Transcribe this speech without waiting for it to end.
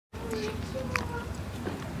Hello.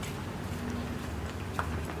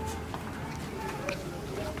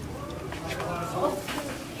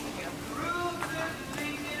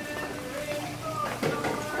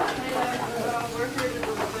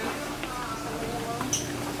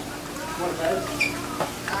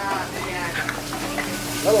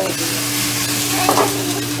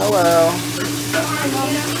 Hello.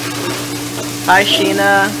 Hi,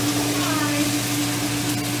 Sheena.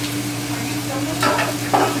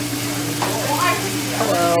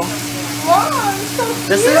 Hello.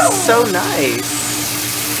 This is so nice.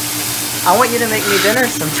 I want you to make me dinner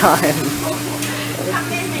sometime.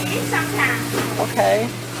 Come in and eat sometime. Okay.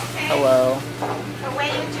 Hello. So where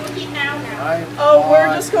you two eat now? Oh,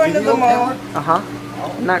 we're just going to the mall. Uh-huh.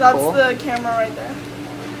 Isn't that That's cool? the camera right there.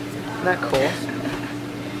 Isn't that cool?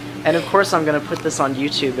 And of course I'm gonna put this on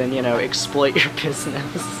YouTube and, you know, exploit your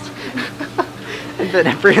business. and then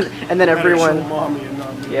everyone Mommy and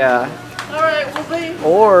not me. yeah. Alright, we'll be...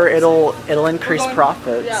 Or it'll increase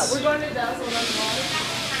profits. Yeah, we're going to Dazzle and Mall.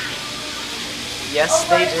 Yes,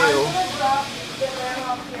 they do. I'm gonna drop the lamb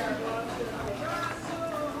off here.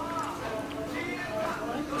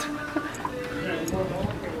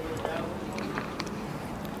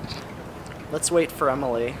 Let's wait for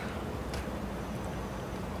Emily.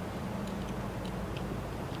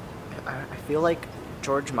 I feel like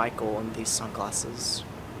George Michael in these sunglasses.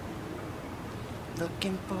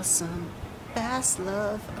 Looking for some fast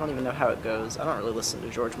love. I don't even know how it goes. I don't really listen to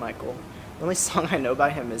George Michael. The only song I know by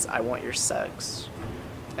him is I Want Your Sex.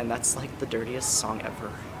 And that's like the dirtiest song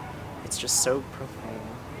ever. It's just so profane.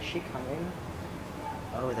 Is she coming?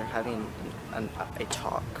 Oh, they're having a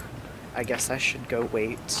talk. I guess I should go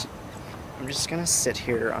wait. I'm just gonna sit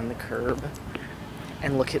here on the curb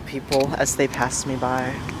and look at people as they pass me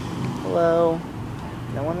by. Hello.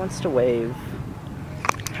 No one wants to wave.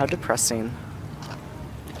 How depressing.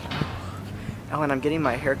 Oh, and I'm getting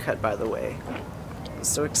my hair cut, by the way. I'm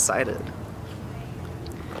so excited.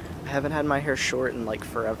 I haven't had my hair short in like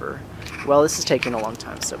forever. Well, this is taking a long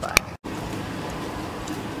time, so bye.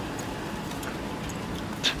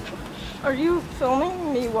 Are you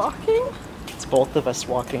filming me walking? It's both of us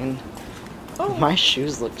walking. Oh. My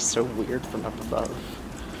shoes look so weird from up above.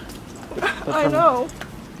 I know.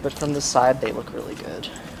 But from the side, they look really good.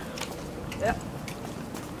 Yeah.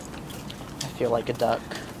 I feel like a duck.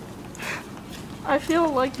 I feel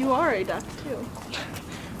like you are a duck too.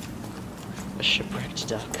 A shipwrecked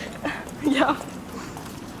duck. Yeah.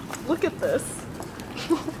 Look at this.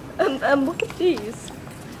 and look at these.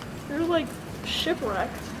 You're like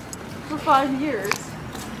shipwrecked for 5 years.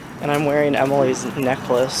 And I'm wearing Emily's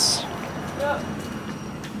necklace. Yeah.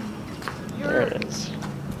 There it is.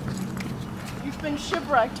 You've been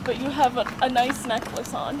shipwrecked, but you have a nice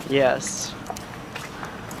necklace on. Yes.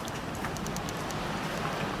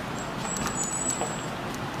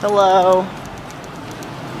 Hello.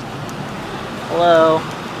 Hello.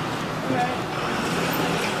 Okay.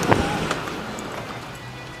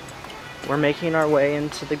 We're making our way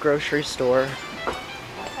into the grocery store.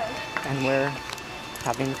 Okay. And we're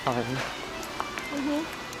having fun.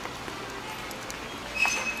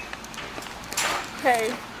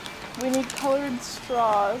 Okay. We need colored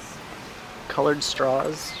straws. Colored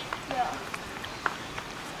straws. Yeah.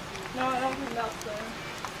 No, I don't think that's there.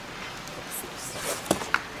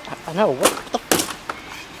 I know, what the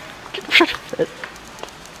f- Get rid of it.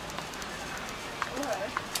 Okay.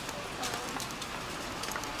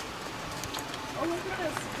 Oh, look at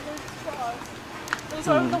this. Colored straws. Those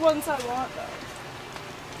aren't the ones I want, though.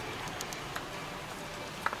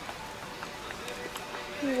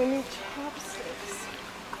 We need chopsticks.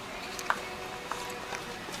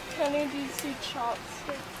 Kenny, do you see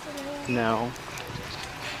chopsticks anywhere? No.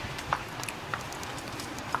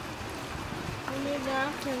 We need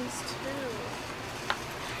napkins too.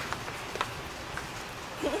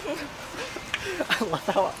 I love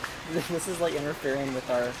how this is like interfering with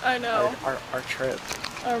I know. our trip.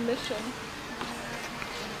 Our mission.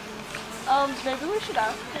 Maybe we should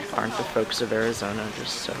ask for some Aren't the help. folks of Arizona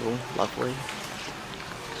just so lovely?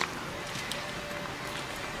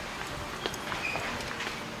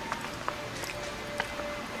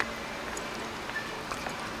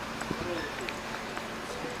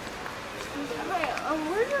 Hi,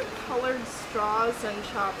 where are your colored straws and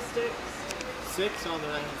chopsticks? 6 on the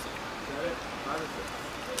right hand side. Is that it? 5 or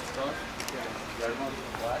 6? Straws? Yeah. Red ones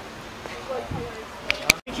with black.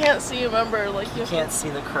 You can't see, remember, like you You can't see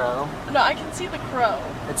the crow. No, I can see the crow.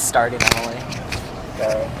 It's starting, Emily.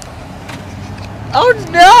 Go. Oh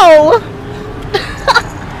no!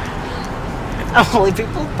 Emily,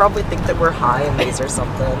 people probably think that we're high in these or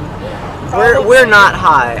something. Probably. We're not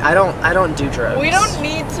high. I don't do drugs. We don't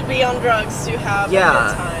need to be on drugs to have a good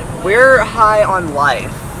time. Like, we're high on life.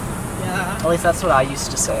 yeah. At least that's what I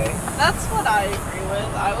used to say. That's what I agree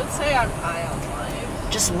with. I would say I'm high on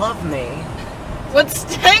life. Just love me. Let's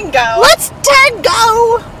tango! Let's tango!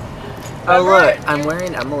 Oh Alright. look, I'm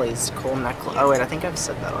wearing Emily's cool necklace. Oh wait, I think I've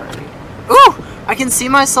said that already. Ooh! I can see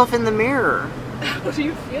myself in the mirror. How do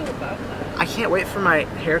you feel about that? I can't wait for my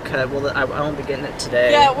haircut. Well, I won't be getting it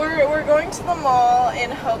today. Yeah, we're going to the mall in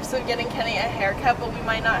hopes of getting Kenny a haircut, but we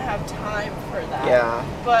might not have time for that. Yeah.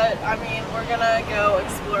 But, I mean, we're gonna go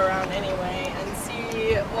explore around anyway and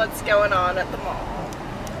see what's going on at the mall.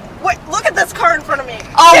 Wait, look at this car in front of me!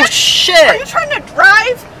 Oh, Bitch, shit! Are you trying to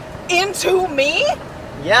drive into me?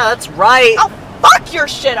 Yeah, that's right. I'll fuck your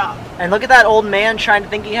shit up! And look at that old man trying to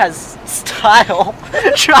think he has style.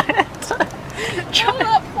 Oh,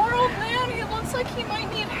 that poor old man, he looks like he might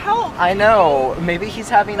need help. I know. Maybe he's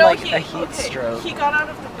having No, like he- a heat okay, stroke. He got out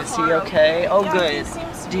of the car. Is he okay? Oh, Yeah, good. he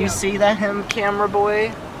seems to Do be you okay. see that him, camera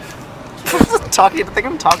boy? I think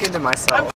I'm talking to myself.